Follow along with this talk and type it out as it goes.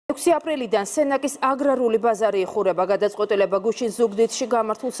6 აპრილიდან სენაკის აგრარული ბაზარი იხურება გადაწყვეტილება გუშინ ზუგდიდში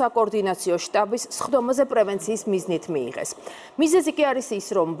გამართულ საკოორდინაციო შტაბის სხდომაზე პრევენციის მიზნით მიიღეს. მიზეზი კი არის ის,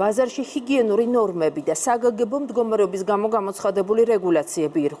 რომ ბაზარში ჰიგიენური ნორმები და საგაგებო მდგომარეობის გამო გამოცხადებული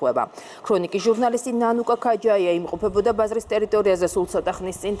რეგულაციები ირღვევა. ქრონიკის ჟურნალისტი ნანუკა ქაჯაია იმყოფებოდა ბაზრის ტერიტორიაზე სულ ცოტა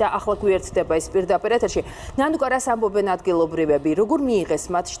ხნის წინ და ახლა გვერდდება ის პირდაპირ ეთერში. ნანუკა, რას ამბობენ ადგილობრივები, როგორ მიიღეს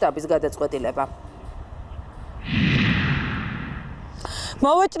მათ შტაბის გადაწყვეტილება?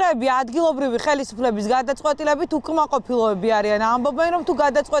 მოვეჭრები ადგილობრივი ხელისუფლების გადაწყვეტილებით უკმაყოფილოები არიან. ამბობენ, რომ თუ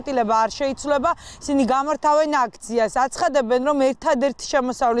გადაწყვეტილება არ შეიცვლება, ისინი გამართავენ აქციას. აცხადებენ, რომ ერთადერთი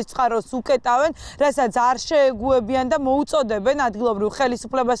შემოსავლის წყაროს უკეტავენ, რასაც არ შეეგუებიან და მოუწოდებენ ადგილობრივ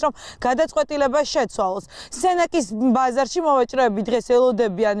ხელისუფლებას, რომ გადაწყვეტილება შეცვალოს. სენაკის ბაზარში მოვეჭრები დღეს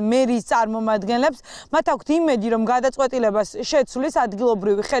ელოდებიან მერის წარმომადგენლებს. მათ აქვთ იმედი, რომ გადაწყვეტილებას შეცვლის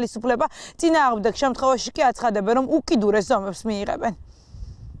ადგილობრივი ხელისუფლება. წინააღმდეგ შემთხვევაში კი აცხადებენ, რომ უკიდურეს ზომებს მიიღებენ.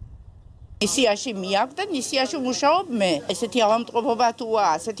 Ისიაში მიაქვს და ისიაში მუშაობ მე. ესეთი ავამტყოფობა თუა,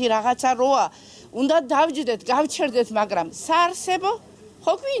 ასეთი რაღაცა როა, უნდა დავჯდეთ, გავჩერდეთ, მაგრამ საარსებო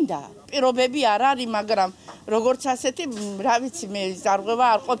ხო გვინდა. პირობები არ არის, მაგრამ როგორც ასეთი, რა ვიცი, მე ზარღვევა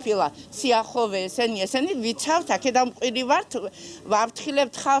არ ყოფილა. სიახლოვე ესენი ვიცავთ, აქედან მყვირი ვართ,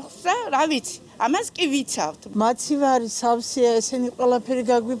 ვაფრთხილებთ ხალხს და რა ვიცი. ამას კი ვიცავთ. მაცივარი სავსეა, ესენი ყველაფერი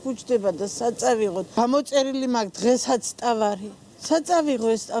გაგვიფუჭდება და საწავიღოთ. გამოწერილი მაქვს დღესაც ტავარი. საწავიღო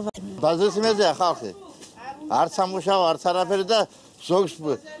ეს ტავარი. ბაზრის მეზეა ხალხი. არც ამუშაო, არც არაფერი და ზოგს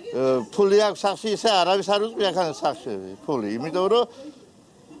ფული აქვს სახში, ისე არავის არ უწყვია ხან სახში ფული. იმიტომ რომ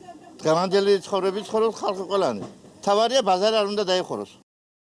დღევანდელი ცხოვრების ცხოვრობს ხალხი ყველანი. თავარია ბაზარი არ უნდა დაიხუროს.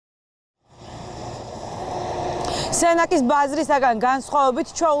 სენაკის ბაზრისაგან განსხვავებით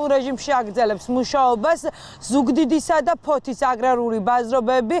ჩვეულ რეჟიმში აგრძელებს მუშაობას ზუგდიდისა და ფოთის აგრარული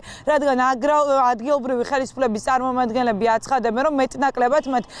ბაზრობები, რადგან ადგილობრივი ხელისუფლების წარმომადგენლები აცხადებენ, რომ მეტნაკლებად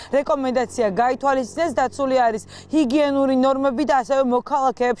მათ რეკომენდაცია გაითვალისწინეს, დაცული არის ჰიგიენური ნორმები და ასევე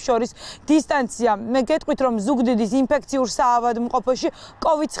მოქალაქეებს შორის დისტანცია. მე გეტყვით, რომ ზუგდიდის ინფექციურ საავადმყოფოში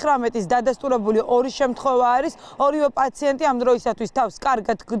COVID-19-ის დადასტურებული ორი შემთხვევა არის. ორივე პაციენტი ამ დროისათვის თავს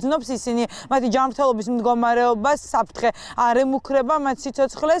კარგად გრძნობს, ისინი მათი ჯანმრთელობის მდგომარეობას საფრთხე არ ემუქრება მათ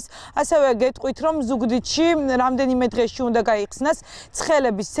სიცოცხლეს. ასევე გეტყვით, რომ ზუგდიდში რამდენიმე დღეში უნდა გაიხსნას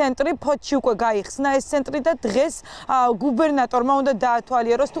ცხელების ცენტრი, ფოთში უკვე გაიხსნა ეს ცენტრი და დღეს გუბერნატორმა უნდა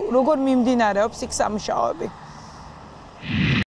დაათვალიეროს, თუ როგორ მიმდინარეობს იქ სამუშაოები.